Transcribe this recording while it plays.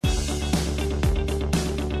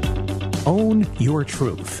Own Your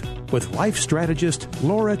Truth with life strategist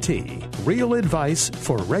Laura T. Real advice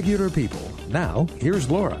for regular people. Now, here's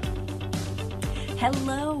Laura.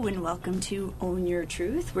 Hello and welcome to Own Your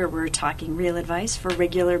Truth, where we're talking real advice for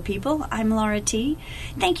regular people. I'm Laura T.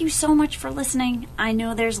 Thank you so much for listening. I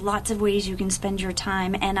know there's lots of ways you can spend your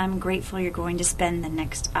time, and I'm grateful you're going to spend the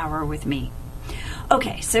next hour with me.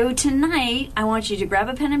 Okay, so tonight I want you to grab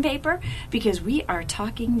a pen and paper because we are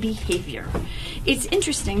talking behavior. It's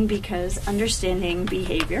interesting because understanding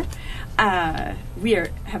behavior, have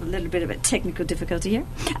a little bit of a technical difficulty here.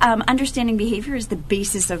 Understanding behavior is the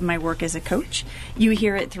basis of my work as a coach. You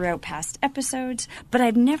hear it throughout past episodes, but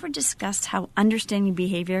I've never discussed how understanding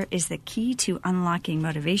behavior is the key to unlocking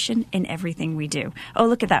motivation in everything we do. Oh,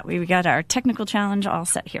 look at that. We got our technical challenge all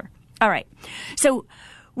set here. All right. So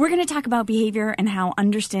we're going to talk about behavior and how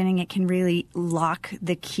understanding it can really lock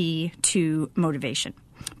the key to motivation.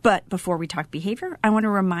 But before we talk behavior, I want to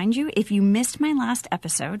remind you, if you missed my last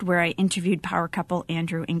episode where I interviewed power couple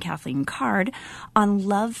Andrew and Kathleen Card on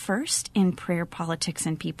love first in prayer, politics,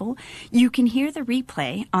 and people, you can hear the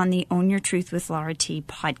replay on the Own Your Truth with Laura T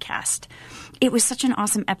podcast. It was such an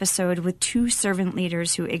awesome episode with two servant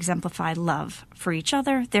leaders who exemplify love for each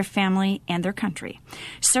other, their family, and their country.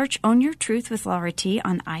 Search Own Your Truth with Laura T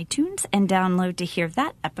on iTunes and download to hear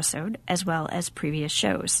that episode as well as previous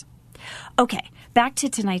shows. Okay, back to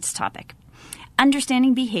tonight's topic.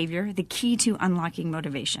 Understanding behavior, the key to unlocking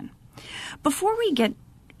motivation. Before we get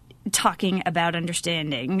talking about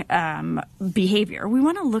understanding behavior, we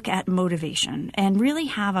want to look at motivation and really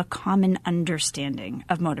have a common understanding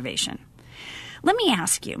of motivation. Let me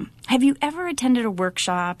ask you, have you ever attended a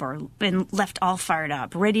workshop or been left all fired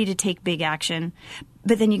up, ready to take big action,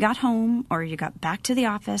 but then you got home or you got back to the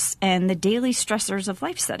office and the daily stressors of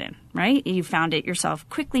life set in, right? You found it yourself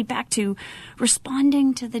quickly back to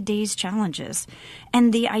responding to the day's challenges.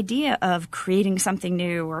 And the idea of creating something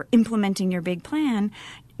new or implementing your big plan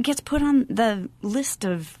gets put on the list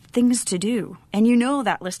of things to do. And you know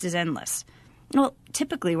that list is endless. Well,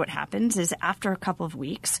 typically what happens is after a couple of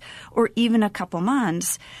weeks or even a couple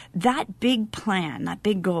months, that big plan, that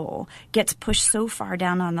big goal gets pushed so far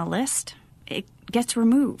down on the list, it gets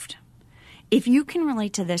removed. If you can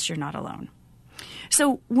relate to this, you're not alone.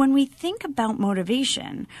 So when we think about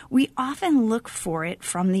motivation, we often look for it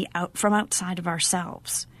from outside of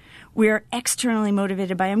ourselves. We're externally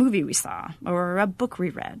motivated by a movie we saw or a book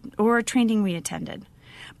we read or a training we attended.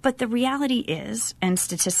 But the reality is, and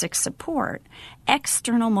statistics support,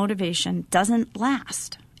 external motivation doesn't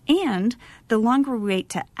last. And the longer we wait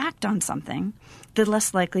to act on something, the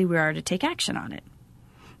less likely we are to take action on it.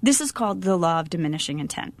 This is called the law of diminishing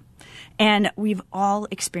intent. And we've all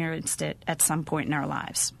experienced it at some point in our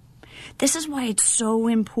lives. This is why it's so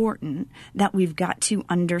important that we've got to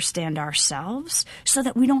understand ourselves so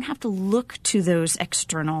that we don't have to look to those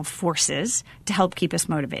external forces to help keep us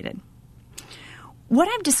motivated. What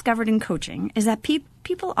I've discovered in coaching is that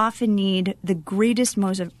people often need the greatest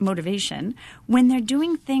motivation when they're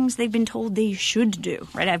doing things they've been told they should do,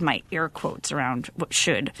 right? I have my air quotes around what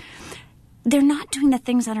should. They're not doing the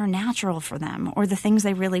things that are natural for them or the things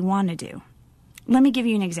they really want to do. Let me give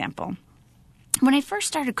you an example. When I first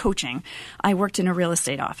started coaching, I worked in a real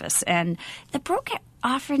estate office, and the broker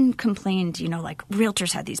often complained, like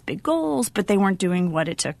realtors had these big goals, but they weren't doing what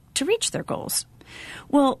it took to reach their goals.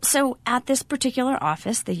 Well, so at this particular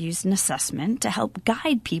office, they used an assessment to help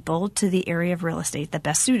guide people to the area of real estate that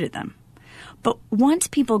best suited them. But once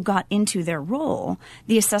people got into their role,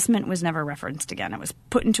 the assessment was never referenced again. It was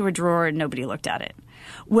put into a drawer and nobody looked at it.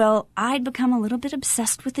 Well, I'd become a little bit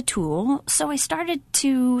obsessed with the tool, so I started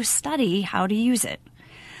to study how to use it.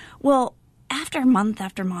 Well, after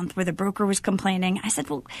month where the broker was complaining, I said,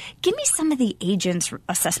 well, give me some of the agent's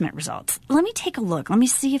assessment results. Let me take a look. Let me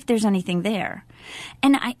see if there's anything there.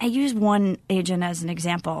 And I used one agent as an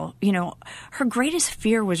example. Her greatest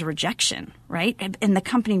fear was rejection, right? And the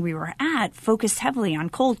company we were at focused heavily on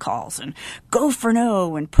cold calls and go for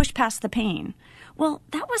no and push past the pain. Well,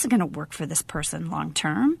 that wasn't going to work for this person long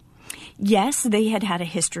term. Yes, they had a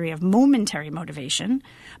history of momentary motivation,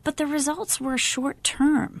 but the results were short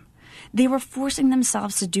term. They were forcing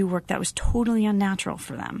themselves to do work that was totally unnatural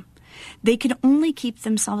for them. They could only keep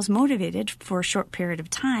themselves motivated for a short period of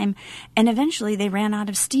time, and eventually they ran out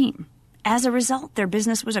of steam. As a result, their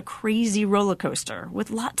business was a crazy roller coaster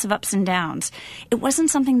with lots of ups and downs. It wasn't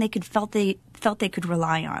something they felt they could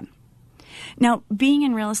rely on. Now, being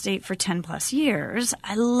in real estate for 10 plus years,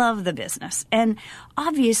 I love the business. And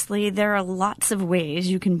obviously, there are lots of ways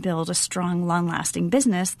you can build a strong, long-lasting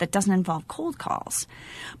business that doesn't involve cold calls.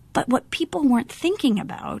 But what people weren't thinking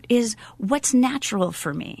about is what's natural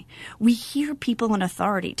for me. We hear people in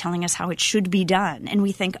authority telling us how it should be done, and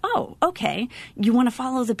we think, oh, okay, you want to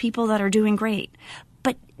follow the people that are doing great.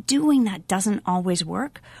 But doing that doesn't always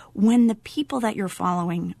work when the people that you're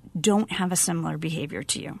following don't have a similar behavior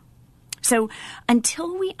to you. So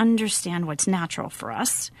until we understand what's natural for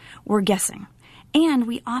us, we're guessing. And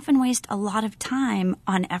we often waste a lot of time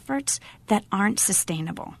on efforts that aren't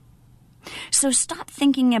sustainable. So stop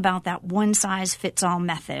thinking about that one-size-fits-all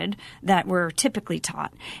method that we're typically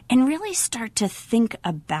taught and really start to think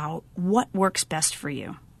about what works best for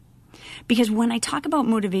you. Because when I talk about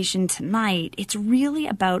motivation tonight, it's really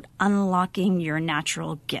about unlocking your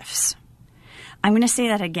natural gifts. I'm going to say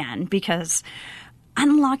that again because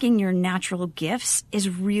unlocking your natural gifts is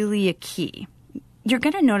really a key. You're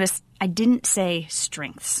going to notice I didn't say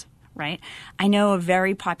strengths, right? I know a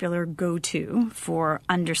very popular go-to for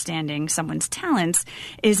understanding someone's talents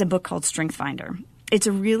is a book called Strength Finder. It's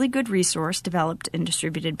a really good resource developed and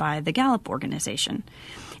distributed by the Gallup organization.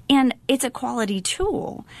 And it's a quality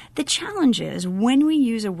tool. The challenge is when we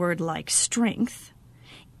use a word like strength,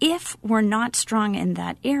 if we're not strong in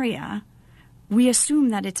that area, we assume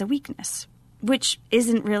that it's a weakness, which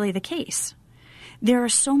isn't really the case. There are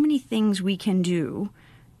so many things we can do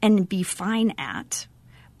and be fine at,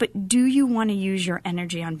 but do you want to use your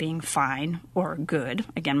energy on being fine or good,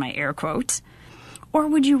 again, my air quotes, or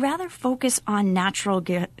would you rather focus on natural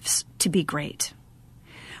gifts to be great?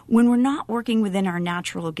 When we're not working within our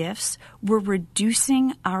natural gifts, we're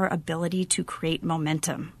reducing our ability to create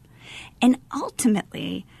momentum. And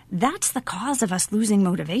ultimately, that's the cause of us losing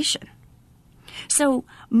motivation. So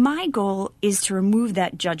my goal is to remove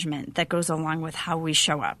that judgment that goes along with how we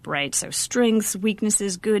show up, right? So strengths,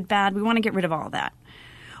 weaknesses, good, bad, we want to get rid of all that.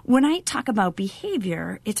 When I talk about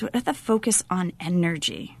behavior, it's with a focus on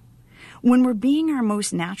energy. When we're being our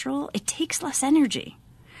most natural, it takes less energy.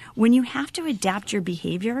 When you have to adapt your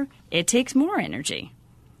behavior, it takes more energy.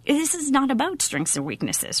 This is not about strengths or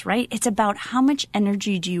weaknesses, right? It's about how much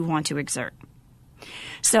energy do you want to exert.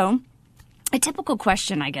 So a typical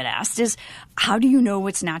question I get asked is, how do you know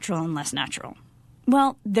what's natural and less natural?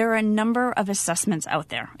 Well, there are a number of assessments out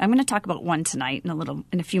there. I'm going to talk about one tonight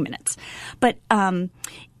in a few minutes. But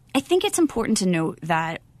I think it's important to note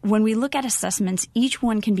that when we look at assessments, each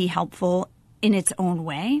one can be helpful in its own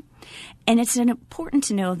way. And it's important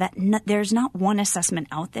to know that there's not one assessment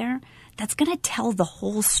out there that's going to tell the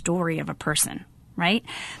whole story of a person, right?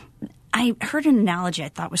 I heard an analogy I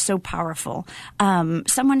thought was so powerful.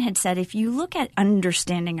 Someone had said, if you look at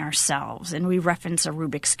understanding ourselves, and we reference a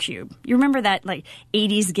Rubik's Cube, you remember that like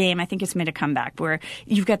 80s game, I think it's made a comeback, where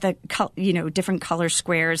you've got the, different color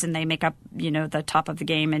squares and they make up, the top of the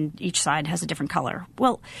game and each side has a different color.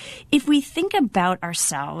 Well, if we think about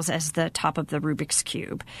ourselves as the top of the Rubik's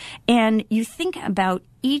Cube and you think about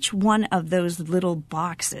each one of those little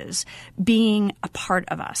boxes being a part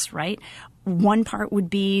of us, right? One part would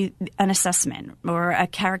be an assessment or a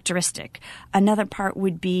characteristic. Another part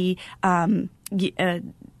would be our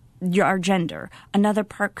gender. Another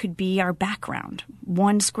part could be our background.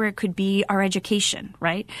 One square could be our education,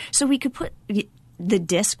 right? So we could put the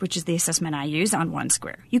DISC, which is the assessment I use, on one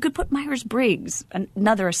square. You could put Myers-Briggs,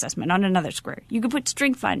 another assessment, on another square. You could put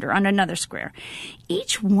Strength Finder on another square.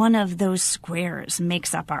 Each one of those squares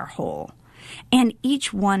makes up our whole, and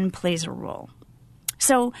each one plays a role.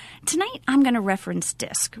 So tonight I'm going to reference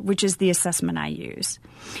DISC, which is the assessment I use.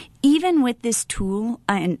 Even with this tool,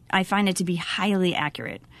 and I find it to be highly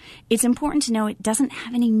accurate, it's important to know it doesn't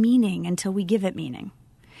have any meaning until we give it meaning.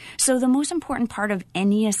 So the most important part of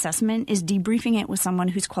any assessment is debriefing it with someone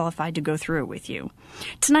who's qualified to go through it with you.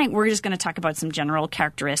 Tonight, we're just going to talk about some general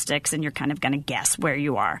characteristics, and you're kind of going to guess where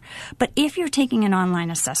you are. But if you're taking an online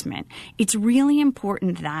assessment, it's really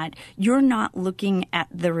important that you're not looking at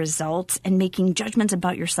the results and making judgments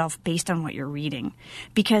about yourself based on what you're reading.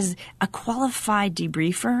 Because a qualified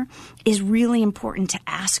debriefer is really important to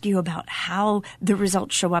ask you about how the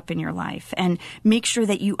results show up in your life, and make sure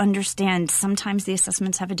that you understand sometimes the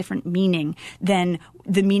assessments have a different meaning than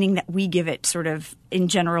the meaning that we give it sort of in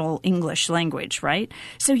general English language, right?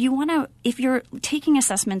 So you want to, if you're taking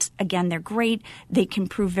assessments, again, they're great. They can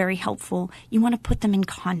prove very helpful. You want to put them in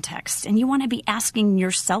context, and you want to be asking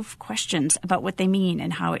yourself questions about what they mean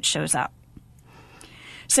and how it shows up.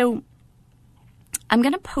 So I'm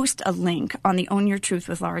going to post a link on the Own Your Truth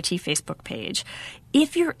with Laura T Facebook page.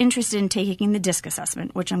 If you're interested in taking the DISC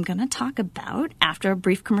assessment, which I'm going to talk about after a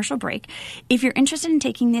brief commercial break, if you're interested in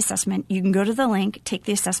taking the assessment, you can go to the link, take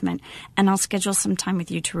the assessment, and I'll schedule some time with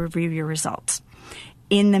you to review your results.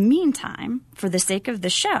 In the meantime, for the sake of the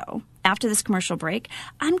show, after this commercial break,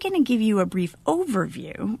 I'm going to give you a brief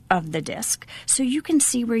overview of the DISC so you can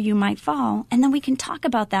see where you might fall, and then we can talk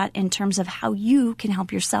about that in terms of how you can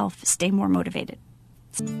help yourself stay more motivated.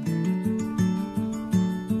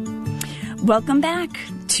 Welcome back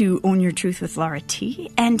to Own Your Truth with Laura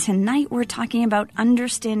T. And tonight we're talking about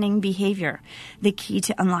understanding behavior, the key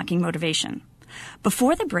to unlocking motivation.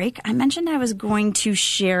 Before the break, I mentioned I was going to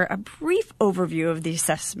share a brief overview of the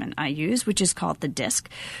assessment I use, which is called the DISC,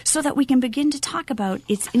 so that we can begin to talk about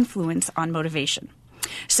its influence on motivation.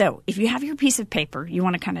 So if you have your piece of paper, you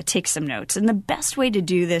want to kind of take some notes. And the best way to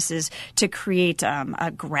do this is to create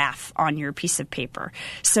a graph on your piece of paper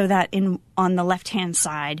so that on the left-hand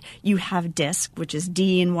side, you have DISC, which is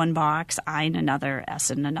D in one box, I in another, S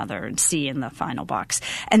in another, and C in the final box.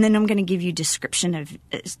 And then I'm going to give you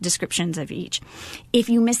descriptions of each. If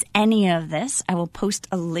you miss any of this, I will post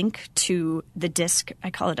a link to the DISC. I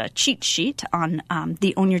call it a cheat sheet on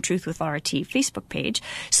the Own Your Truth with Laura T Facebook page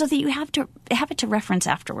so that you have it to reference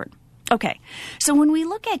afterward. Okay, so when we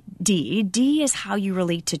look at D is how you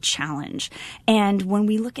relate to challenge. And when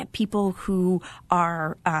we look at people who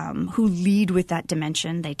are who lead with that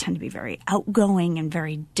dimension, they tend to be very outgoing and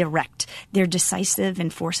very direct. They're decisive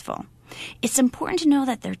and forceful. It's important to know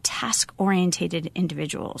that they're task-oriented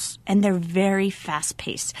individuals, and they're very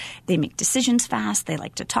fast-paced. They make decisions fast. They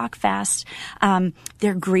like to talk fast.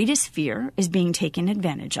 Their greatest fear is being taken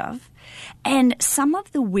advantage of. And some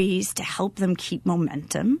of the ways to help them keep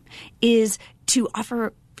momentum is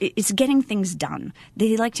getting things done.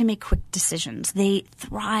 They like to make quick decisions. They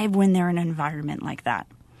thrive when they're in an environment like that.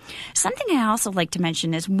 Something I also like to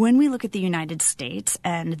mention is when we look at the United States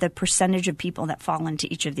and the percentage of people that fall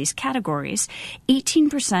into each of these categories,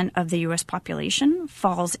 18% of the U.S. population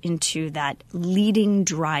falls into that leading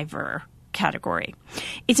driver category.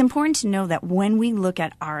 It's important to know that when we look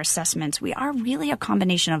at our assessments, we are really a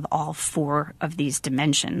combination of all four of these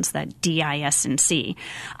dimensions, that D, I, S, and C,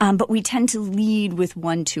 but we tend to lead with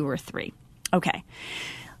 1, 2, or 3. Okay,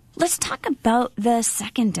 let's talk about the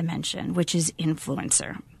second dimension, which is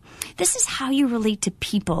influencer. This is how you relate to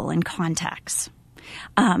people and contacts.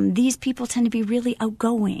 These people tend to be really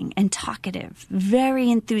outgoing and talkative, very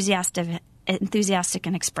enthusiastic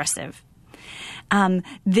and expressive.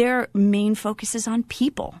 Their main focus is on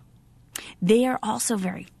people. They are also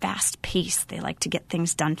very fast-paced. They like to get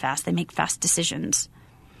things done fast. They make fast decisions.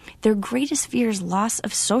 Their greatest fear is loss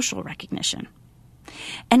of social recognition.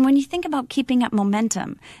 And when you think about keeping up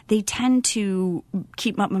momentum, they tend to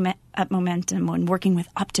keep up momentum when working with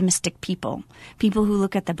optimistic people who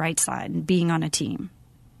look at the bright side and being on a team.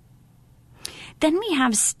 Then we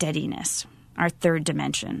have steadiness, our third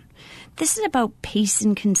dimension. This is about pace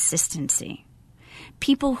and consistency.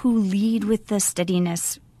 People who lead with the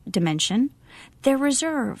steadiness dimension, they're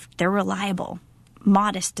reserved, they're reliable,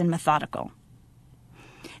 modest, and methodical.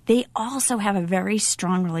 They also have a very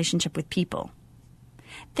strong relationship with people.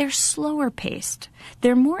 They're slower paced.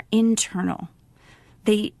 They're more internal.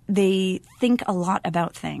 They think a lot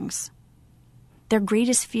about things. Their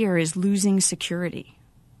greatest fear is losing security.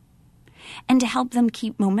 And to help them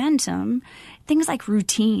keep momentum, things like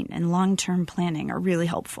routine and long-term planning are really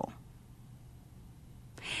helpful.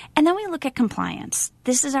 And then we look at compliance.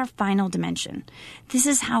 This is our final dimension. This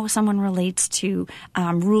is how someone relates to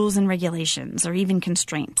rules and regulations or even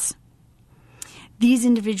constraints. These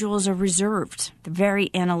individuals are reserved, they're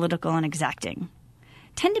very analytical and exacting,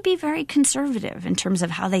 tend to be very conservative in terms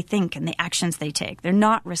of how they think and the actions they take. They're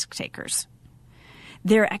not risk takers.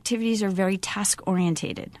 Their activities are very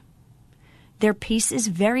task-orientated. Their pace is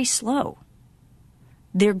very slow.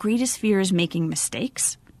 Their greatest fear is making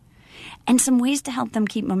mistakes. And some ways to help them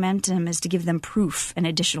keep momentum is to give them proof and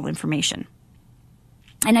additional information.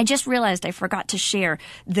 And I just realized I forgot to share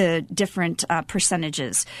the different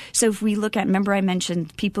percentages. So if we look at, remember I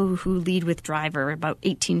mentioned people who lead with driver, about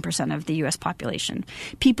 18% of the U.S. population.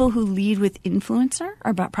 People who lead with influencer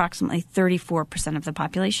are about approximately 34% of the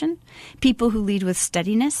population. People who lead with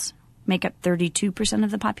steadiness make up 32% of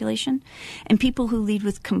the population. And people who lead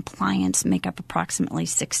with compliance make up approximately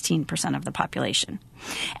 16% of the population.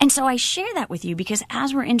 And so I share that with you because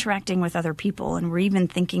as we're interacting with other people and we're even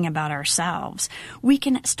thinking about ourselves, we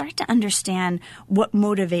can start to understand what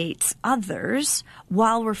motivates others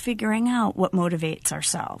while we're figuring out what motivates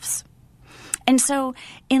ourselves. And so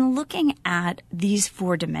in looking at these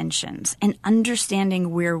four dimensions and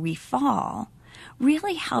understanding where we fall,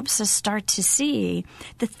 really helps us start to see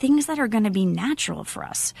the things that are going to be natural for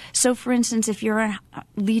us. So, for instance, if you're a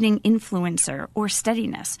leading influencer or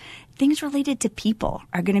steadiness, things related to people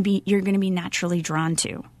you're going to be naturally drawn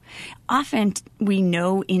to. Often we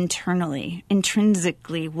know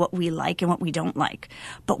intrinsically what we like and what we don't like,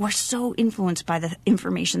 but we're so influenced by the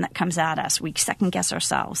information that comes at us. We second guess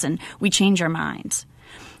ourselves and we change our minds.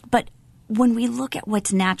 But when we look at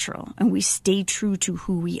what's natural and we stay true to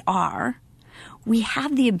who we are, we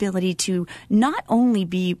have the ability to not only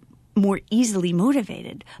be more easily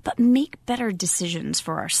motivated, but make better decisions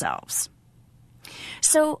for ourselves.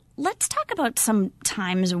 So let's talk about some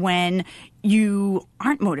times when you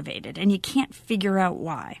aren't motivated and you can't figure out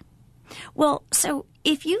why. Well, so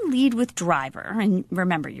if you lead with driver, and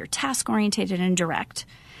remember, you're task-oriented and direct,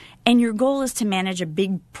 and your goal is to manage a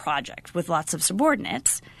big project with lots of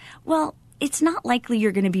subordinates, well, it's not likely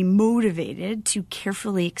you're going to be motivated to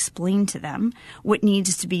carefully explain to them what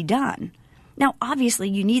needs to be done. Now, obviously,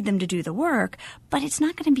 you need them to do the work, but it's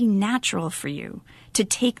not going to be natural for you to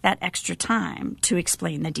take that extra time to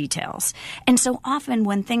explain the details. And so often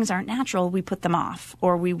when things aren't natural, we put them off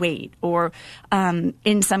or we wait, or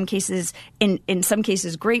in some cases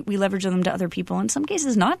great, we leverage them to other people. In some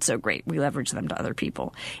cases not so great, we leverage them to other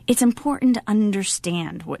people. It's important to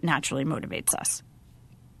understand what naturally motivates us.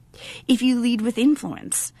 If you lead with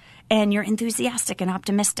influence and you're enthusiastic and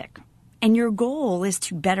optimistic, and your goal is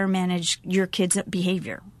to better manage your kids'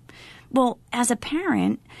 behavior, well, as a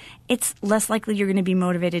parent, it's less likely you're going to be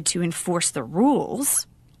motivated to enforce the rules,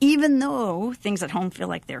 even though things at home feel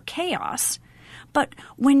like they're chaos. But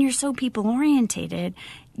when you're so people-orientated,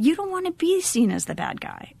 you don't want to be seen as the bad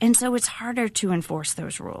guy, and so it's harder to enforce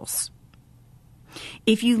those rules.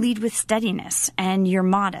 If you lead with steadiness and you're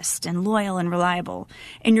modest and loyal and reliable,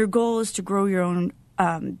 and your goal is to grow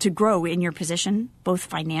in your position, both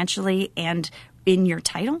financially and in your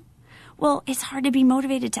title, well, it's hard to be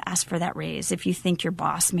motivated to ask for that raise if you think your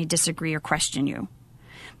boss may disagree or question you.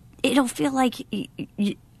 It'll feel like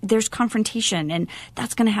there's confrontation, and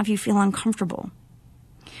that's going to have you feel uncomfortable.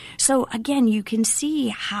 So again, you can see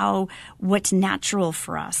how what's natural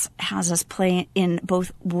for us has us play in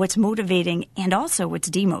both what's motivating and also what's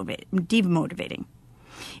demotivating.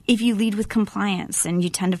 If you lead with compliance and you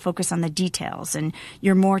tend to focus on the details and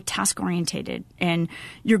you're more task-orientated and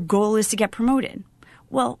your goal is to get promoted,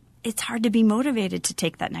 well, it's hard to be motivated to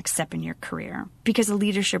take that next step in your career because a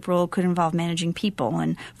leadership role could involve managing people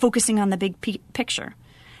and focusing on the big picture.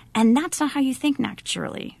 And that's not how you think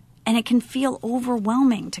naturally. And it can feel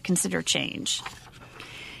overwhelming to consider change.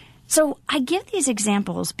 So I give these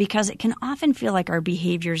examples because it can often feel like our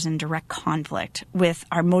behavior is in direct conflict with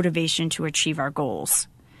our motivation to achieve our goals,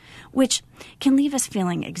 which can leave us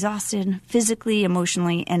feeling exhausted physically,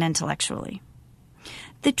 emotionally, and intellectually.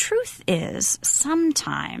 The truth is,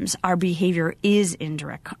 sometimes our behavior is in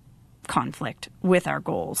direct conflict with our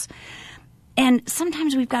goals. And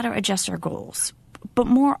sometimes we've got to adjust our goals. But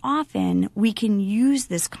more often, we can use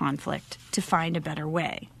this conflict to find a better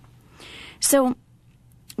way. So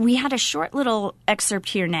we had a short little excerpt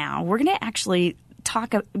here now. We're going to actually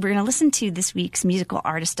we're going to listen to this week's Musical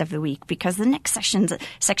Artist of the Week because the next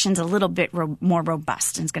section's a little bit more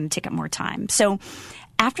robust and it's going to take up more time. So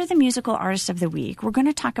after the Musical Artist of the Week, we're going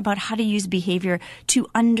to talk about how to use behavior to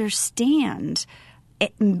understand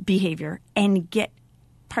behavior and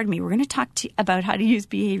we're going to talk about how to use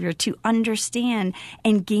behavior to understand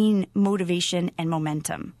and gain motivation and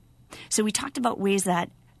momentum. So we talked about ways that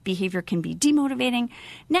behavior can be demotivating.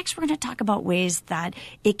 Next, we're going to talk about ways that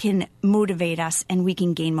it can motivate us and we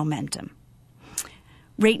can gain momentum.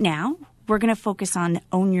 Right now, we're going to focus on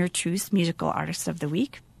Own Your Truth Musical Artist of the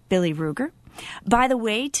Week, Billy Ruger. By the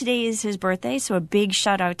way, today is his birthday, so a big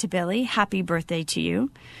shout out to Billy. Happy birthday to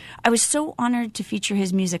you. I was so honored to feature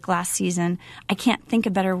his music last season. I can't think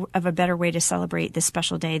of a better way to celebrate this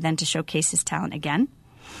special day than to showcase his talent again.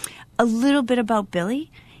 A little bit about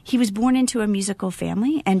Billy. He was born into a musical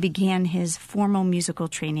family and began his formal musical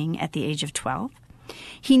training at the age of 12.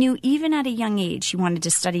 He knew even at a young age he wanted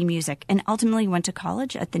to study music and ultimately went to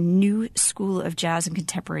college at the New School of Jazz and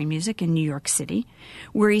Contemporary Music in New York City,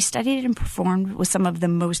 where he studied and performed with some of the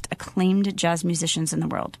most acclaimed jazz musicians in the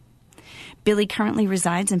world. Billy currently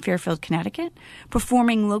resides in Fairfield, Connecticut,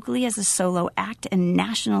 performing locally as a solo act and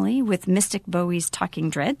nationally with Mystic Bowie's Talking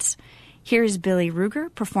Dreads. Here's Billy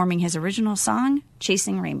Ruger performing his original song,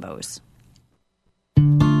 Chasing Rainbows.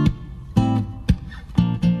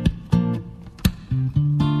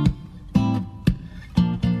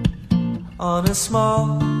 On a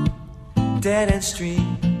small, dead-end street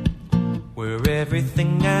where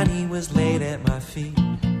everything I need was laid at my feet,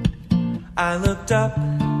 I looked up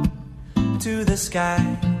to the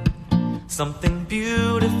sky. Something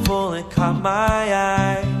beautiful, it caught my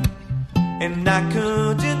eye, and I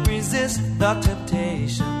couldn't resist the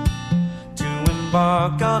temptation to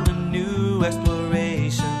embark on a new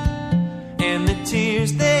exploration. And the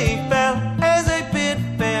tears, they fell as I bid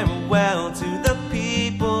farewell to the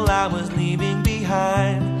people I was leaving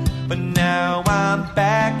behind. But now I'm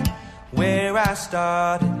back where I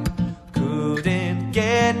started, couldn't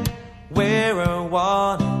get where I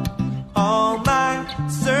wanted. All my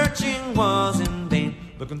searching was in vain,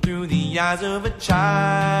 looking through the eyes of a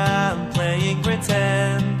child playing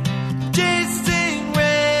pretend. Chasing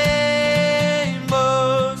rainbows,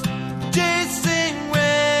 chasing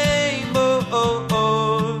rainbows.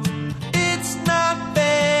 It's not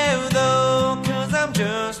fair though, 'cause I'm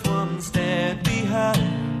just one step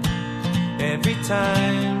behind every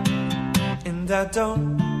time. And I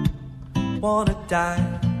don't wanna die,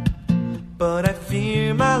 but I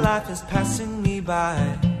fear my life is passing me by.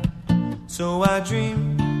 So I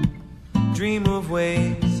dream of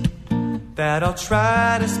ways that I'll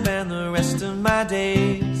try to spend the rest of my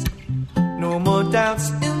days. No more doubts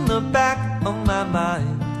in the back of my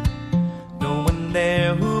mind, no one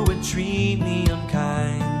there who would treat me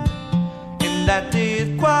unkind. And I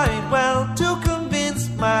did quite well to convince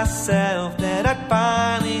myself that I'd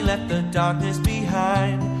finally left the darkness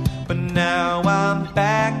behind. But now I'm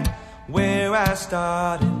back where I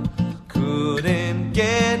started, couldn't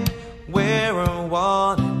get where I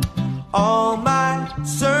wanted. All my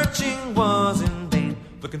searching was in vain,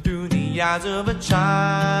 looking through the eyes of a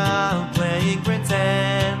child playing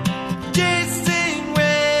pretend. Chasing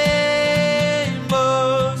rainbows,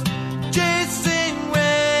 chasing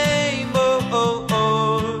rainbows.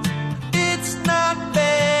 It's not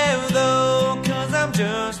fair though, 'cause I'm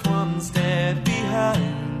just one step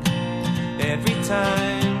behind every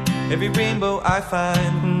time. Every rainbow I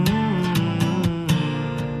find.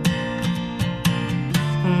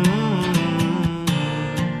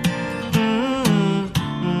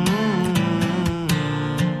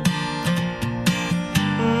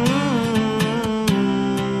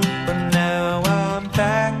 But now I'm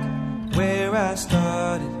back where I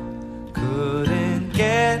started, couldn't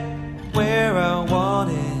get where I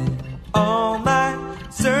wanted. All my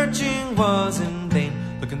searching was in vain,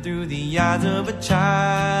 looking through the eyes of a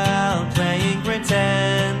child playing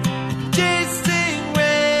pretend. Chasing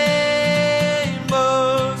rainbows,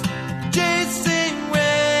 chasing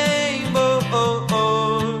rainbows.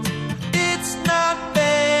 It's not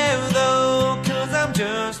fair though, 'cause I'm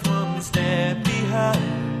just one step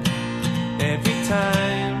behind every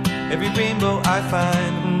time. Every rainbow I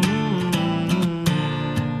find.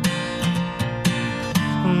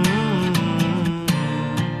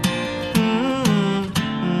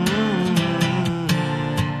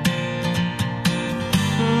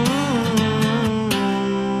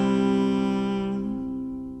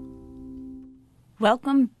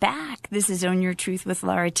 Welcome back. This is Own Your Truth with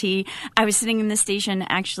Laura T. I was sitting in the station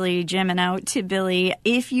actually jamming out to Billy.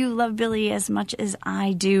 If you love Billy as much as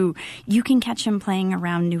I do, you can catch him playing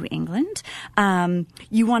around New England.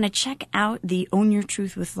 You want to check out the Own Your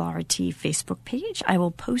Truth with Laura T Facebook page. I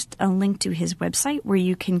will post a link to his website where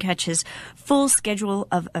you can catch his full schedule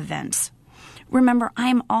of events. Remember,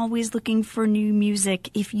 I'm always looking for new music.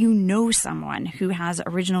 If you know someone who has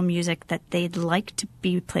original music that they'd like to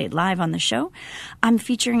be played live on the show, I'm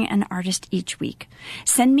featuring an artist each week.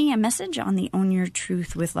 Send me a message on the Own Your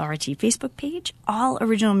Truth with Laura T Facebook page. All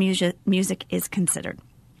original music is considered.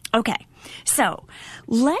 Okay, so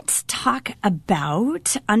let's talk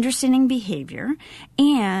about understanding behavior.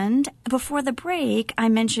 And before the break, I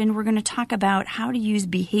mentioned we're going to talk about how to use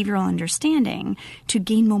behavioral understanding to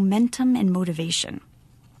gain momentum and motivation.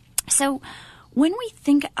 So when we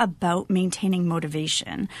think about maintaining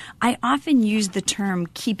motivation, I often use the term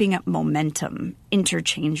keeping up momentum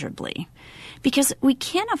interchangeably, because we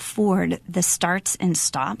can't afford the starts and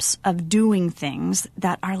stops of doing things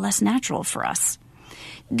that are less natural for us.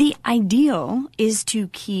 The ideal is to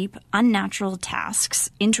keep unnatural tasks,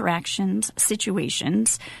 interactions,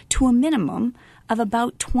 situations to a minimum of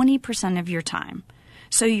about 20% of your time,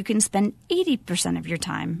 so you can spend 80% of your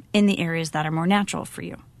time in the areas that are more natural for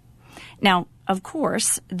you. Now, of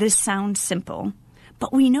course, this sounds simple,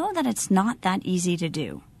 but we know that it's not that easy to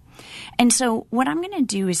do. And so what I'm going to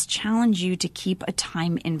do is challenge you to keep a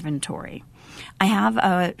time inventory. I have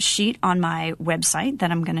a sheet on my website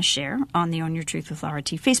that I'm going to share on the Own Your Truth with Laura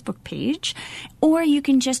T Facebook page, or you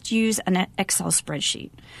can just use an Excel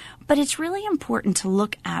spreadsheet. But it's really important to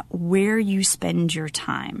look at where you spend your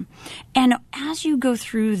time. And as you go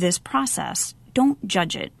through this process, don't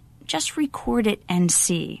judge it. Just record it and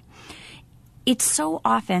see. it's so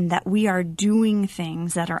often that we are doing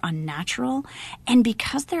things that are unnatural, and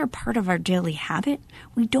because they're a part of our daily habit,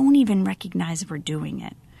 we don't even recognize we're doing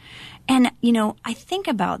it. And, I think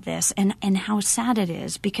about this and how sad it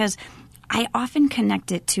is, because I often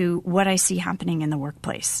connect it to what I see happening in the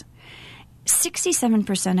workplace.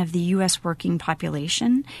 67% of the U.S. working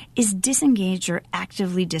population is disengaged or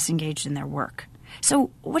actively disengaged in their work.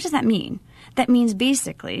 So what does that mean? That means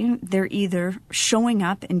basically they're either showing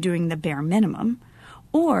up and doing the bare minimum,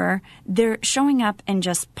 or they're showing up and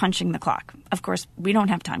just punching the clock. Of course, we don't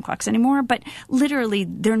have time clocks anymore, but literally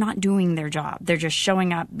they're not doing their job. They're just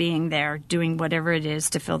showing up, being there, doing whatever it is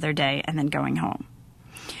to fill their day, and then going home.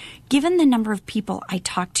 Given the number of people I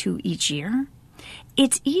talk to each year,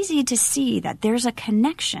 it's easy to see that there's a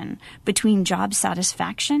connection between job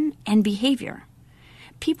satisfaction and behavior.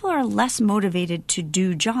 People are less motivated to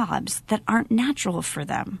do jobs that aren't natural for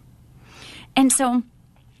them. And so,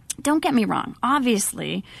 don't get me wrong.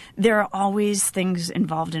 Obviously, there are always things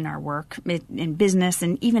involved in our work, in business,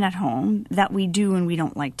 and even at home that we do and we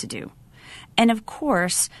don't like to do. And of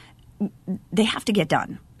course, they have to get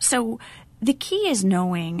done. So the key is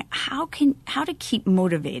knowing how to keep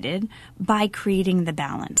motivated by creating the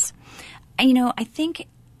balance. I think,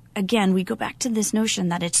 again, we go back to this notion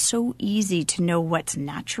that it's so easy to know what's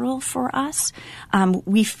natural for us.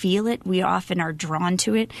 We feel it. We often are drawn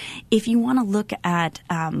to it. If you want to look at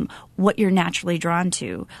what you're naturally drawn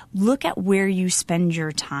to, look at where you spend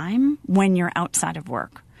your time when you're outside of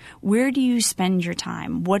work. Where do you spend your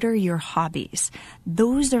time? What are your hobbies?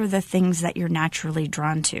 Those are the things that you're naturally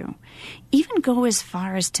drawn to. Even go as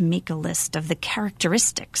far as to make a list of the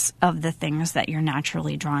characteristics of the things that you're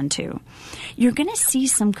naturally drawn to. You're going to see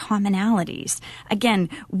some commonalities. Again,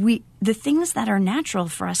 the things that are natural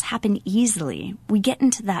for us happen easily. We get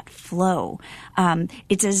into that flow.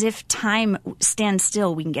 It's as if time stands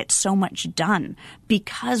still. We can get so much done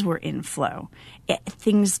because we're in flow.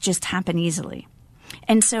 Things just happen easily.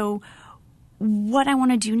 And so what I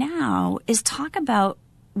want to do now is talk about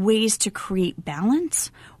ways to create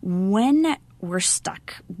balance when we're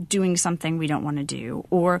stuck doing something we don't want to do,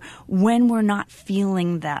 or when we're not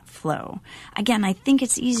feeling that flow. Again, I think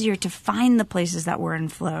it's easier to find the places that we're in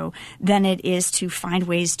flow than it is to find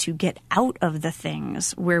ways to get out of the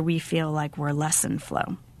things where we feel like we're less in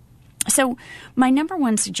flow. So my number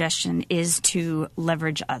one suggestion is to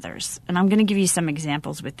leverage others. And I'm going to give you some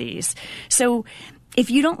examples with these. So if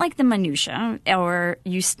you don't like the minutia, or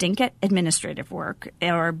you stink at administrative work,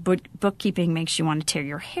 or bookkeeping makes you want to tear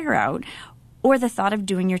your hair out, or the thought of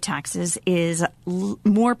doing your taxes is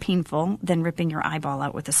more painful than ripping your eyeball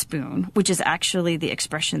out with a spoon, which is actually the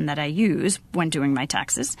expression that I use when doing my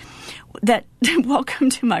taxes, that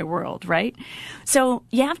welcome to my world, right? So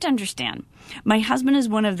you have to understand, my husband is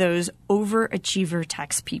one of those overachiever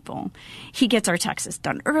tax people. He gets our taxes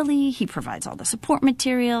done early. He provides all the support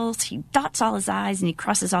materials. He dots all his I's and he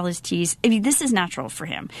crosses all his T's. I mean, this is natural for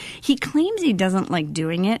him. He claims he doesn't like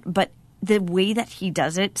doing it, but the way that he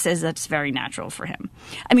does it says that's very natural for him.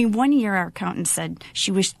 I mean, one year our accountant said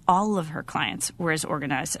she wished all of her clients were as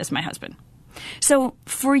organized as my husband. So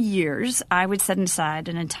for years, I would set aside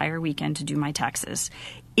an entire weekend to do my taxes.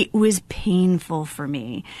 It was painful for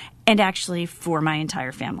me, and actually for my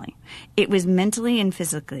entire family. It was mentally and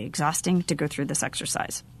physically exhausting to go through this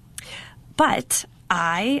exercise. But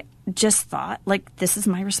I just thought, this is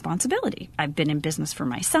my responsibility. I've been in business for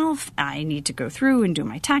myself. I need to go through and do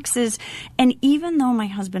my taxes. And even though my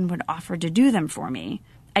husband would offer to do them for me,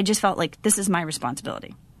 I just felt like this is my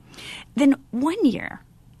responsibility. Then one year,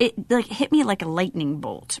 it hit me like a lightning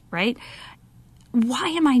bolt, right? Why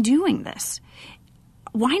am I doing this?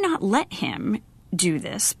 Why not let him do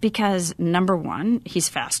this? Because number one, he's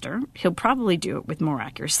faster. He'll probably do it with more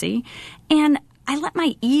accuracy. And I let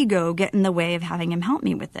my ego get in the way of having him help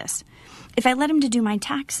me with this. If I let him to do my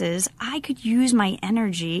taxes, I could use my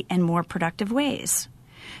energy in more productive ways.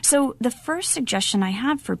 So the first suggestion I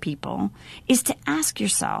have for people is to ask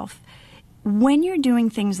yourself, when you're doing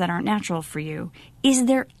things that aren't natural for you, is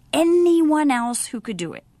there anyone else who could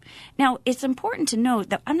do it? Now, it's important to note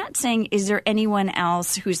that I'm not saying, is there anyone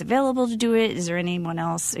else who's available to do it? Is there anyone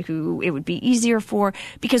else who it would be easier for?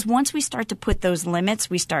 Because once we start to put those limits,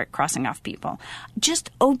 we start crossing off people. Just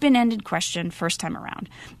open-ended question first time around.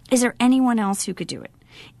 Is there anyone else who could do it?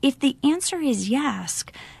 If the answer is yes,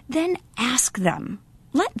 then ask them.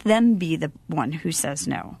 Let them be the one who says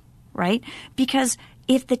no, right? Because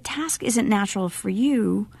if the task isn't natural for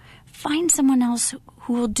you, find someone else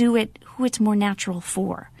who will do it, who it's more natural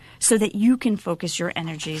for, so that you can focus your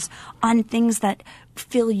energies on things that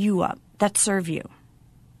fill you up, that serve you.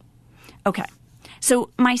 Okay,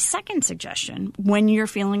 So my second suggestion, when you're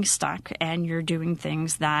feeling stuck and you're doing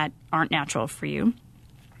things that aren't natural for you,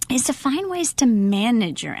 is to find ways to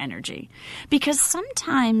manage your energy. Because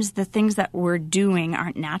sometimes the things that we're doing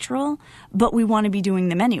aren't natural, but we want to be doing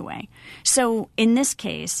them anyway. So in this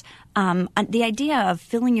case, the idea of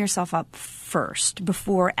filling yourself up first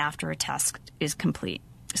before after a task is complete.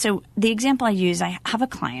 So the example I use, I have a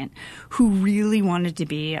client who really wanted to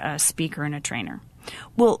be a speaker and a trainer.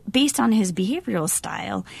 Well, based on his behavioral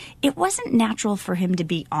style, it wasn't natural for him to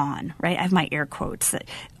be on, right? I have my air quotes,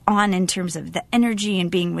 on in terms of the energy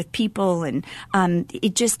and being with people. And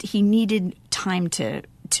he needed time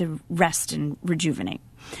to rest and rejuvenate.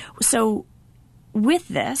 So with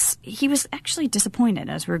this, he was actually disappointed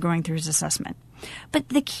as we were going through his assessment. But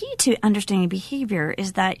the key to understanding behavior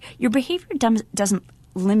is that your behavior doesn't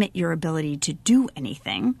limit your ability to do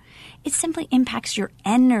anything. It simply impacts your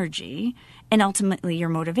energy and ultimately your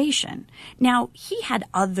motivation. Now, he had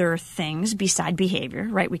other things beside behavior,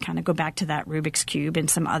 right? We kind of go back to that Rubik's Cube and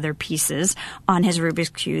some other pieces on his Rubik's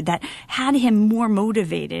Cube that had him more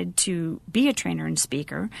motivated to be a trainer and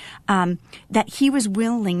speaker, that he was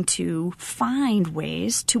willing to find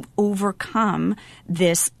ways to overcome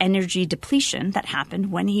this energy depletion that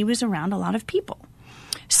happened when he was around a lot of people.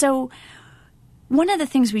 So one of the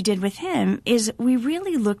things we did with him is we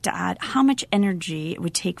really looked at how much energy it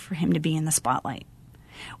would take for him to be in the spotlight.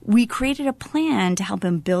 We created a plan to help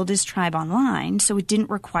him build his tribe online so it didn't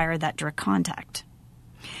require that direct contact.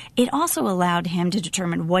 It also allowed him to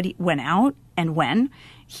determine what went out and when.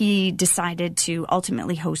 He decided to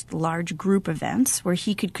ultimately host large group events where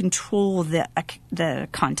he could control the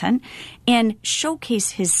content and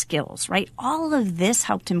showcase his skills, right? All of this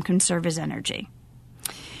helped him conserve his energy.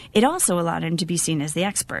 It also allowed him to be seen as the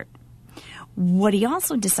expert. What he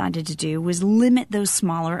also decided to do was limit those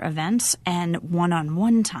smaller events and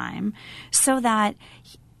one-on-one time so that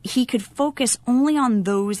he could focus only on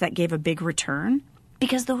those that gave a big return,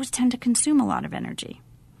 because those tend to consume a lot of energy.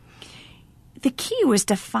 The key was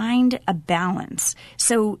to find a balance.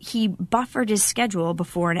 So he buffered his schedule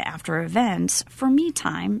before and after events for me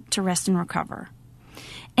time to rest and recover.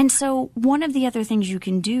 And so one of the other things you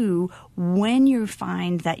can do when you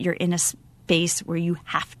find that you're in a space where you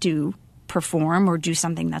have to perform or do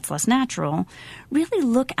something that's less natural, really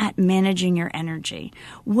look at managing your energy.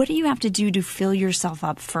 What do you have to do to fill yourself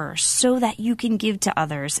up first so that you can give to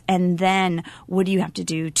others? And then what do you have to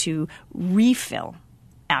do to refill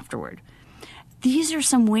afterward? These are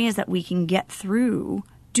some ways that we can get through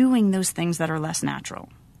doing those things that are less natural.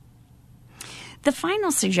 The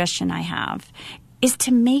final suggestion I have is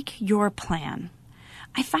to make your plan.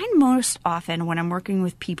 I find most often when I'm working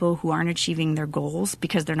with people who aren't achieving their goals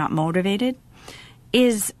because they're not motivated,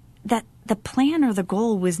 is that the plan or the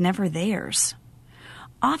goal was never theirs.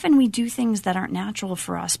 Often we do things that aren't natural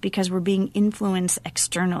for us because we're being influenced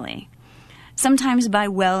externally. Sometimes by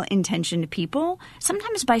well-intentioned people,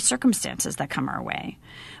 sometimes by circumstances that come our way.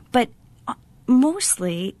 But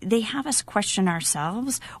mostly, they have us question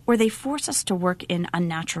ourselves, or they force us to work in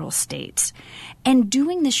unnatural states. And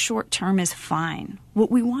doing this short term is fine.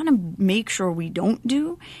 What we want to make sure we don't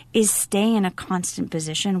do is stay in a constant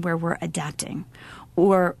position where we're adapting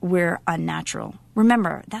or we're unnatural.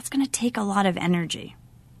 Remember, that's going to take a lot of energy.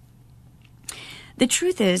 The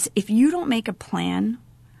truth is, if you don't make a plan,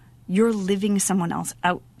 you're living someone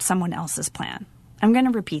else's plan. I'm going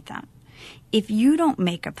to repeat that. If you don't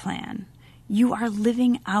make a plan, you are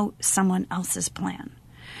living out someone else's plan.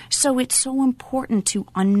 So it's so important to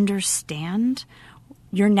understand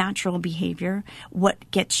your natural behavior,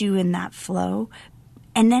 what gets you in that flow,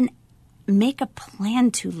 and then make a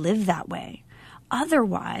plan to live that way.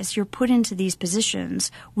 Otherwise, you're put into these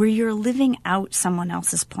positions where you're living out someone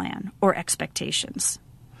else's plan or expectations.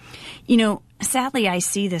 You know, sadly, I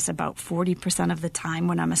see this about 40% of the time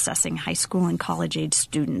when I'm assessing high school and college-age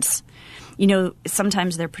students. You know,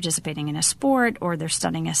 sometimes they're participating in a sport or they're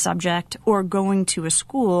studying a subject or going to a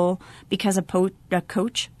school because a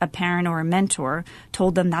coach, a parent, or a mentor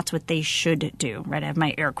told them that's what they should do, right? I have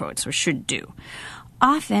my air quotes, or should do.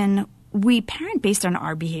 Often, we parent based on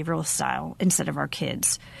our behavioral style instead of our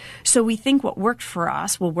kids. So we think what worked for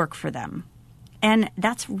us will work for them. And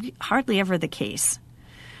that's hardly ever the case.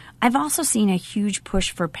 I've also seen a huge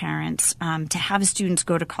push for parents to have students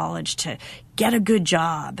go to college to get a good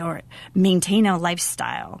job or maintain a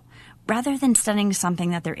lifestyle rather than studying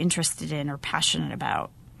something that they're interested in or passionate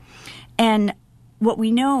about. And what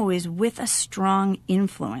we know is with a strong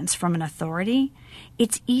influence from an authority,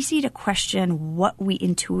 it's easy to question what we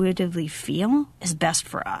intuitively feel is best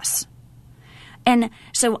for us. And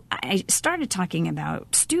so I started talking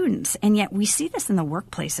about students, and yet we see this in the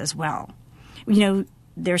workplace as well.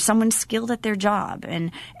 They're someone skilled at their job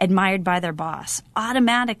and admired by their boss.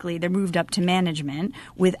 Automatically, they're moved up to management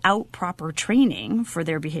without proper training for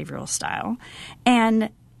their behavioral style. And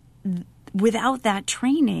without that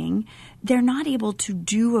training, they're not able to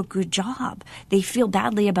do a good job. They feel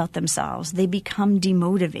badly about themselves. They become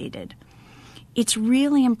demotivated. It's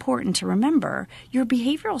really important to remember your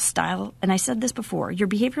behavioral style, and I said this before, your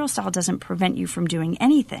behavioral style doesn't prevent you from doing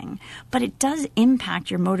anything, but it does impact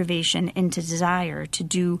your motivation and desire to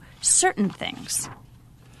do certain things.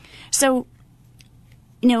 So,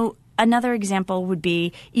 another example would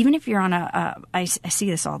be, even if you're on I see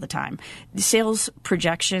this all the time, sales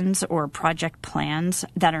projections or project plans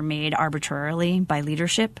that are made arbitrarily by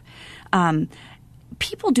leadership.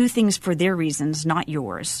 People do things for their reasons, not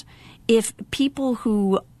yours. If people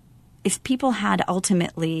who are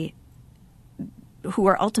ultimately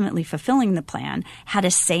fulfilling the plan had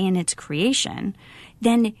a say in its creation,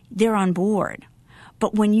 then they're on board.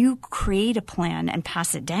 But when you create a plan and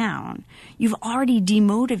pass it down, you've already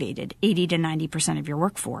demotivated 80 to 90% of your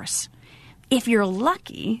workforce. If you're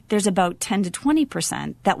lucky, there's about 10 to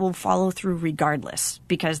 20% that will follow through regardless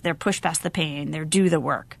because they're pushed past the pain, they're do the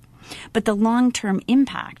work. But the long-term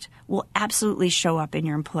impact will absolutely show up in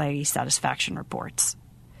your employee satisfaction reports.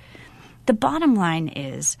 The bottom line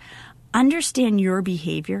is, understand your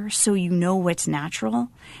behavior so you know what's natural,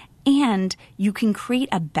 and you can create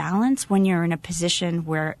a balance when you're in a position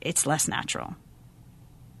where it's less natural.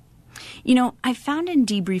 I found in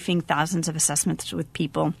debriefing thousands of assessments with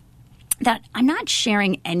people that I'm not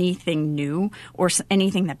sharing anything new or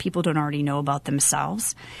anything that people don't already know about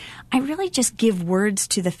themselves. I really just give words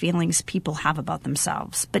to the feelings people have about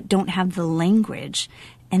themselves, but don't have the language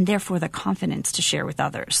and therefore the confidence to share with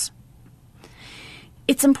others.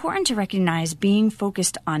 It's important to recognize being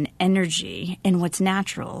focused on energy and what's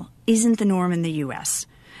natural isn't the norm in the U.S.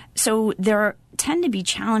 So there tend to be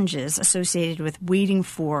challenges associated with waiting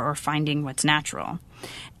for or finding what's natural.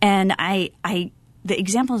 And the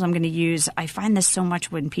examples I'm going to use, I find this so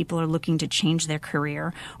much when people are looking to change their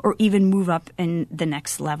career or even move up in the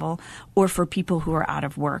next level, or for people who are out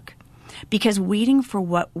of work. Because waiting for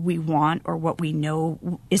what we want or what we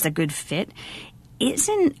know is a good fit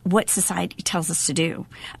isn't what society tells us to do.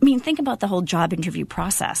 I mean, think about the whole job interview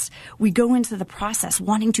process. We go into the process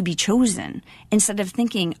wanting to be chosen instead of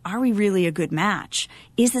thinking, are we really a good match?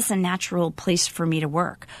 Is this a natural place for me to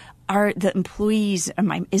work? Are the employees,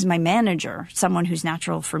 is my manager someone who's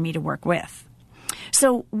natural for me to work with?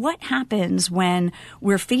 So what happens when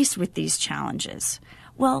we're faced with these challenges?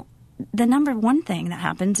 Well, the number one thing that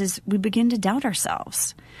happens is we begin to doubt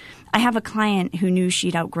ourselves. I have a client who knew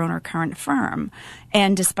she'd outgrown her current firm,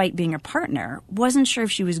 and despite being a partner, wasn't sure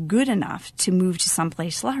if she was good enough to move to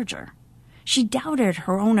someplace larger. She doubted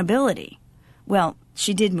her own ability. Well,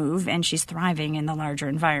 she did move, and she's thriving in the larger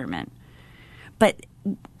environment. But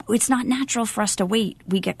it's not natural for us to wait.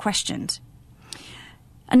 We get questioned.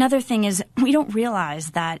 Another thing is we don't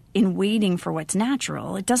realize that in waiting for what's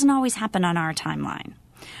natural, it doesn't always happen on our timeline.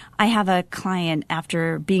 I have a client,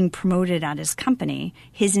 after being promoted at his company,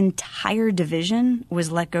 his entire division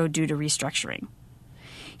was let go due to restructuring.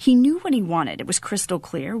 He knew what he wanted. It was crystal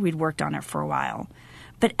clear. We'd worked on it for a while.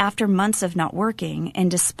 But after months of not working,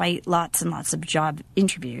 and despite lots and lots of job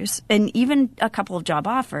interviews, and even a couple of job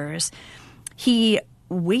offers, he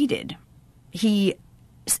waited. He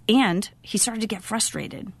started to get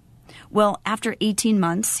frustrated. Well, after 18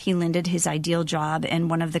 months, he landed his ideal job in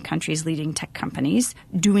one of the country's leading tech companies,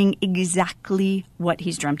 doing exactly what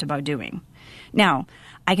he's dreamt about doing. Now,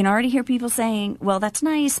 I can already hear people saying, well, that's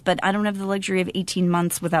nice, but I don't have the luxury of 18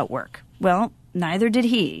 months without work. Well, neither did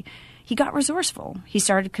he. He got resourceful. He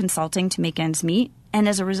started consulting to make ends meet, and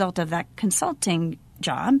as a result of that consulting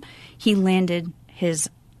job, he landed his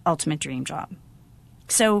ultimate dream job.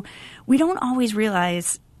 So we don't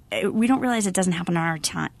realize it doesn't happen on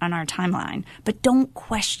our timeline, but don't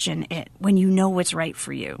question it when you know what's right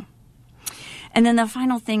for you. And then the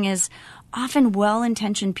final thing is, often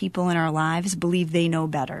well-intentioned people in our lives believe they know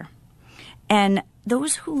better. And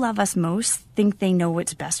those who love us most think they know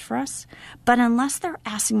what's best for us, but unless they're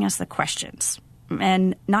asking us the questions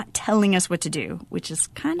and not telling us what to do, which is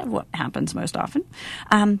kind of what happens most often,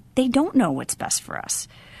 they don't know what's best for us.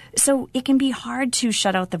 So it can be hard to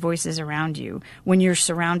shut out the voices around you when you're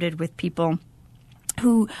surrounded with people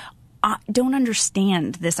who don't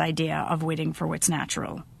understand this idea of waiting for what's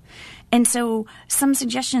natural. And so some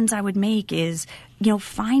suggestions I would make is,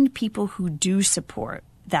 find people who do support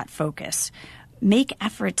that focus. Make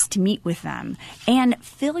efforts to meet with them and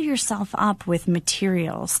fill yourself up with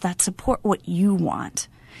materials that support what you want.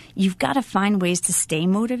 You've got to find ways to stay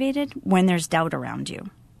motivated when there's doubt around you.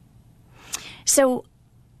 So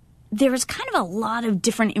there's kind of a lot of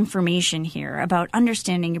different information here about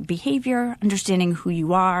understanding your behavior, understanding who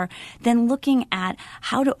you are, then looking at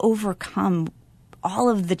how to overcome all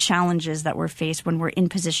of the challenges that we're faced when we're in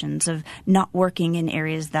positions of not working in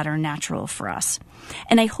areas that are natural for us.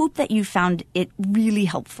 And I hope that you found it really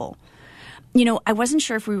helpful. You know, I wasn't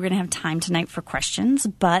sure if we were going to have time tonight for questions,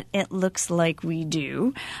 but it looks like we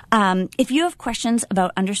do. If you have questions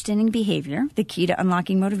about understanding behavior, the key to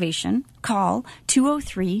unlocking motivation, call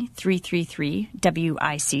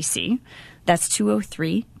 203-333-WICC. That's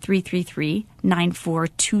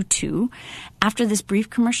 203-333-9422. After this brief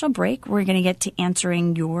commercial break, we're going to get to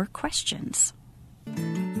answering your questions.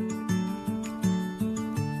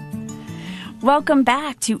 Welcome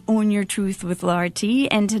back to Own Your Truth with Laura T.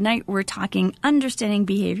 And tonight we're talking understanding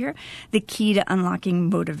behavior, the key to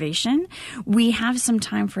unlocking motivation. We have some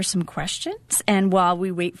time for some questions. And while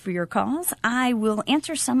we wait for your calls, I will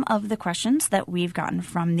answer some of the questions that we've gotten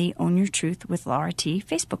from the Own Your Truth with Laura T.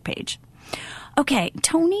 Facebook page. Okay,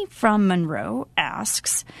 Tony from Monroe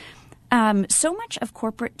asks, so much of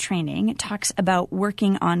corporate training talks about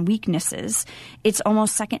working on weaknesses. It's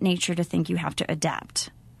almost second nature to think you have to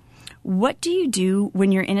adapt. What do you do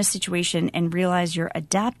when you're in a situation and realize you're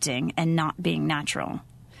adapting and not being natural?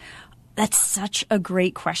 That's such a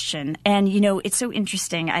great question. And, you know, it's so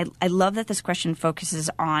interesting. I love that this question focuses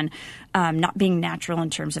on not being natural in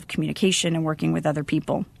terms of communication and working with other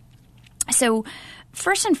people. So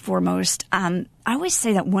first and foremost, I always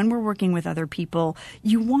say that when we're working with other people,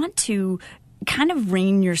 you want to kind of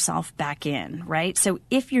rein yourself back in, right? So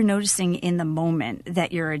if you're noticing in the moment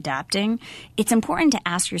that you're adapting, it's important to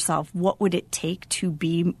ask yourself, what would it take to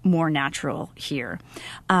be more natural here?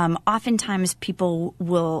 Oftentimes people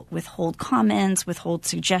will withhold comments, withhold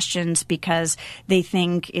suggestions because they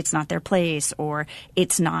think it's not their place, or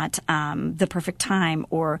it's not the perfect time,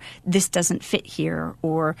 or this doesn't fit here,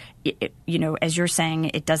 or, you know, as you're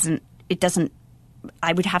saying, it doesn't,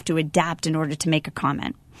 I would have to adapt in order to make a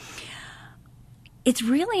comment. It's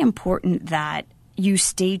really important that you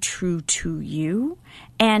stay true to you,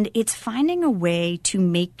 and it's finding a way to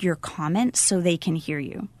make your comments so they can hear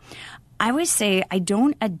you. I always say I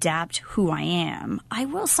don't adapt who I am. I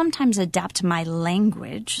will sometimes adapt my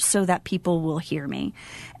language so that people will hear me.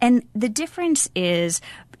 And the difference is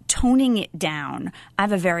toning it down. I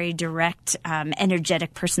have a very direct,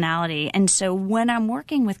 energetic personality. And so when I'm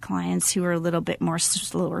working with clients who are a little bit more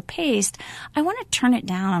slower paced, I want to turn it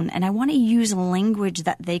down and I want to use language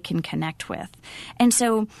that they can connect with. And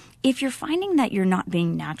so if you're finding that you're not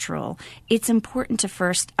being natural, it's important to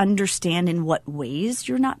first understand in what ways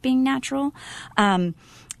you're not being natural,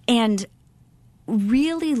 and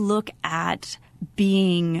really look at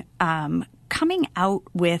being, coming out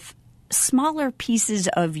with smaller pieces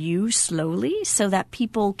of you slowly so that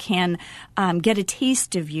people can get a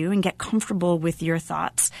taste of you and get comfortable with your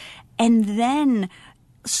thoughts, and then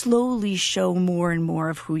slowly show more and more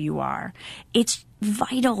of who you are. It's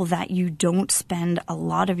vital that you don't spend a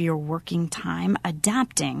lot of your working time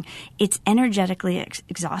adapting. It's energetically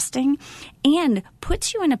exhausting and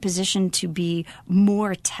puts you in a position to be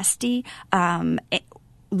more testy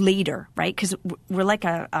later, right? Because we're like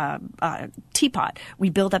a teapot.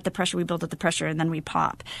 We build up the pressure, and then we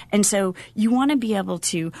pop. And so you want to be able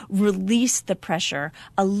to release the pressure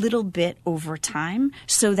a little bit over time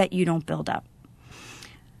so that you don't build up.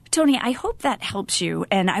 Tony, I hope that helps you,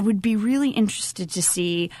 and I would be really interested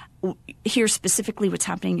to hear specifically what's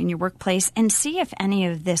happening in your workplace and see if any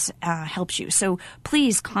of this helps you. So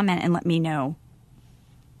please comment and let me know.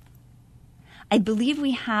 I believe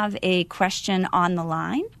we have a question on the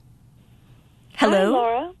line. Hello? Hi,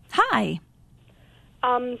 Laura. Hi.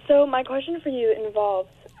 So my question for you involves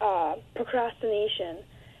procrastination,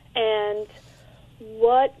 and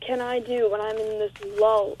what can I do when I'm in this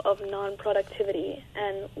lull of non-productivity,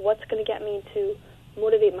 and what's going to get me to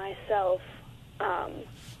motivate myself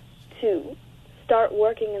to start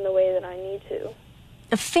working in the way that I need to?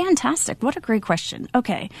 Fantastic. What a great question.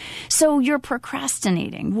 Okay. So you're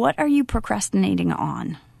procrastinating. What are you procrastinating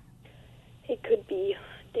on? It could be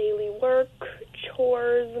daily work,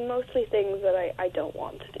 chores, mostly things that I don't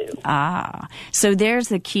want to do. So there's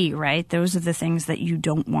the key, right? Those are the things that you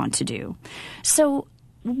don't want to do. So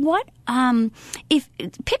what, if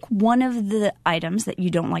pick one of the items that you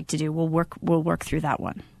don't like to do, we'll work through that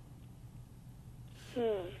one.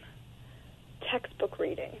 Textbook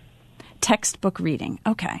reading. Textbook reading.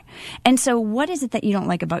 Okay. And so what is it that you don't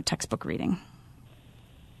like about textbook reading?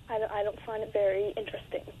 I don't find it very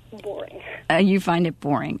interesting. Boring. You find it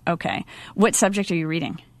boring. Okay. What subject are you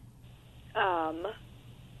reading?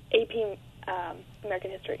 AP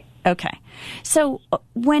American history. Okay. So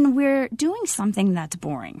when we're doing something that's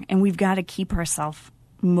boring and we've got to keep ourselves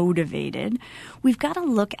motivated, we've got to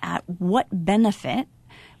look at what benefit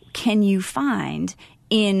can you find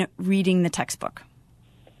in reading the textbook.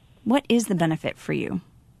 What is the benefit for you?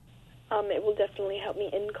 It will definitely help me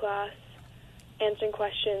in class, answering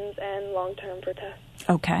questions, and long-term for tests.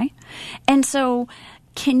 Okay. And so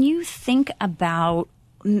can you think about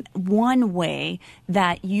one way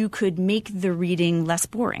that you could make the reading less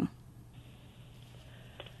boring?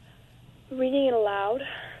 Reading it aloud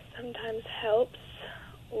sometimes helps,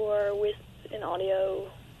 or with an audio.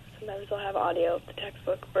 Sometimes I'll have audio of the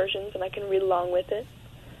textbook versions, and I can read along with it.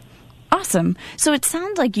 Awesome. So it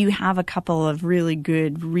sounds like you have a couple of really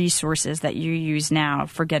good resources that you use now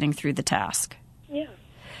for getting through the task. Yeah.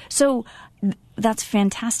 So that's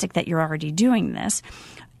fantastic that you're already doing this.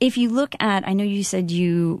 If you look at, I know you said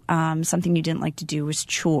you something you didn't like to do was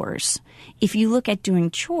chores. If you look at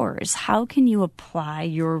doing chores, how can you apply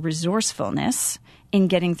your resourcefulness in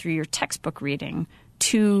getting through your textbook reading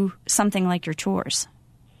to something like your chores?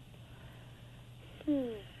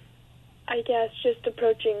 I guess just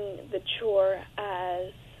approaching the chore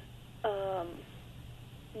as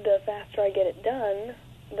the faster I get it done,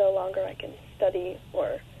 the longer I can study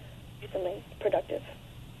or do something productive.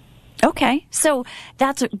 Okay, so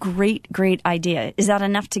that's a great idea. Is that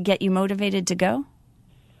enough to get you motivated to go?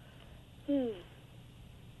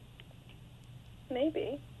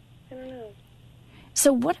 Maybe. I don't know.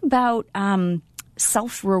 So what about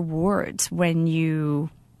self-rewards when you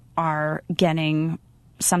are getting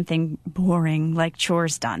something boring like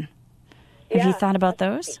chores done? Have you thought about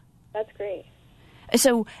those? That's great.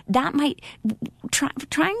 So that might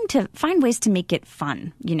trying to find ways to make it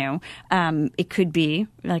fun. It could be,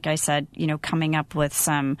 like I said, coming up with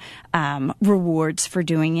some rewards for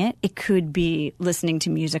doing it. It could be listening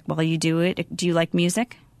to music while you do it. Do you like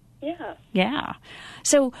music? Yeah. Yeah.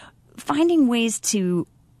 So finding ways to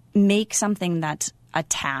make something that's a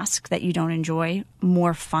task that you don't enjoy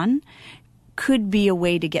more fun could be a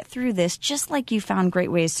way to get through this, just like you found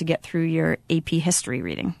great ways to get through your AP history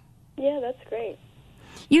reading. Yeah, that's great.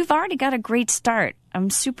 You've already got a great start. I'm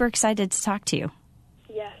super excited to talk to you.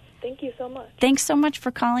 Yes, thank you so much. Thanks so much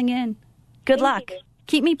for calling in. Good luck. You.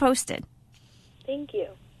 Keep me posted. Thank you.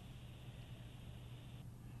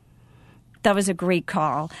 That was a great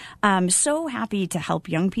call. I'm so happy to help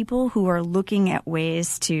young people who are looking at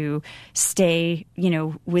ways to stay,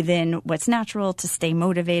 within what's natural, to stay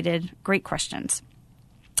motivated. Great questions.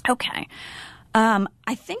 Okay.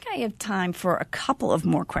 I think I have time for a couple of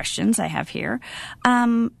more questions I have here.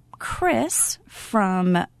 Chris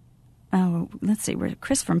from,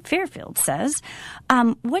 Chris from Fairfield says,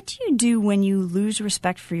 what do you do when you lose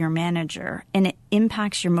respect for your manager and it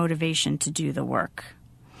impacts your motivation to do the work?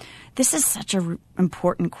 This is such an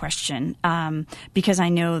important question because I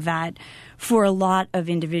know that for a lot of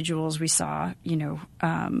individuals we saw,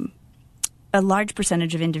 a large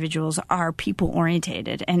percentage of individuals are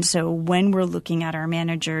people-orientated. And so when we're looking at our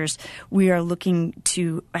managers, we are looking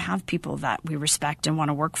to have people that we respect and want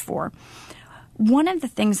to work for. One of the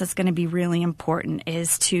things that's going to be really important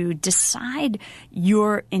is to decide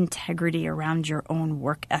your integrity around your own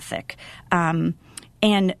work ethic and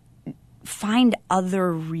find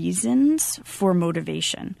other reasons for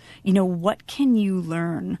motivation. What can you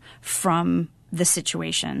learn from the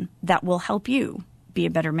situation that will help you be a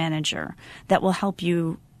better manager, that will help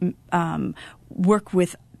you work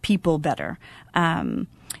with people better?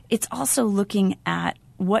 It's also looking at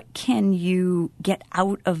what can you get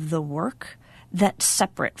out of the work that's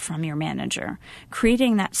separate from your manager.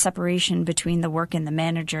 Creating that separation between the work and the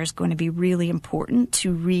manager is going to be really important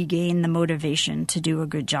to regain the motivation to do a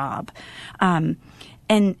good job. And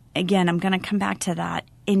again, I'm going to come back to that.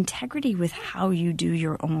 Integrity with how you do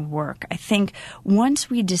your own work. I think once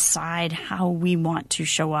we decide how we want to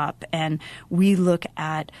show up and we look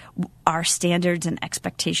at our standards and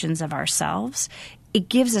expectations of ourselves, it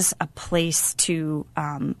gives us a place to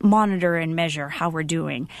monitor and measure how we're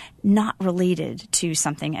doing, not related to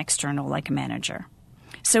something external like a manager.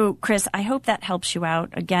 So, Chris, I hope that helps you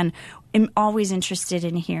out. Again, I'm always interested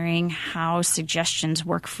in hearing how suggestions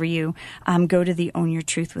work for you. Go to the Own Your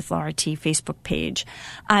Truth with Laura T. Facebook page.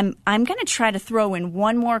 I'm going to try to throw in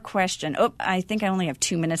one more question. Oh, I think I only have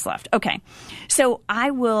 2 minutes left. Okay. So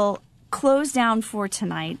I will close down for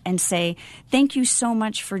tonight and say thank you so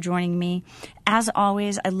much for joining me. As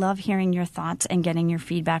always, I love hearing your thoughts and getting your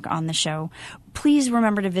feedback on the show. Please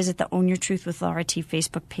remember to visit the Own Your Truth with Laura T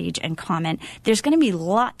Facebook page and comment. There's going to be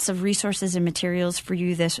lots of resources and materials for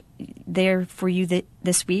you this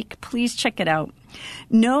week. Please check it out.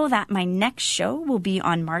 Know that my next show will be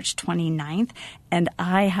on March 29th, and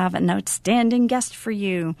I have an outstanding guest for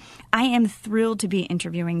you. I am thrilled to be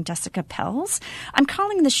interviewing Jessica Pells. I'm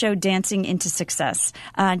calling the show Dancing into Success.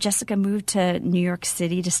 Jessica moved to New York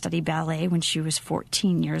City to study ballet when she was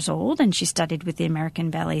 14 years old, and she studied with the American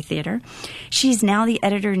Ballet Theater. She's now the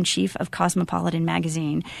editor-in-chief of Cosmopolitan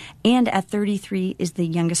magazine, and at 33 is the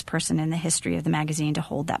youngest person in the history of the magazine to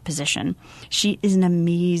hold that position. She is an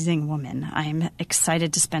amazing woman. I'm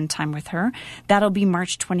excited to spend time with her. That'll be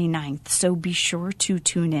March 29th, so be sure to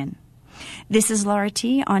tune in. This is Laura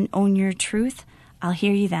T. on Own Your Truth. I'll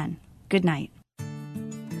hear you then. Good night.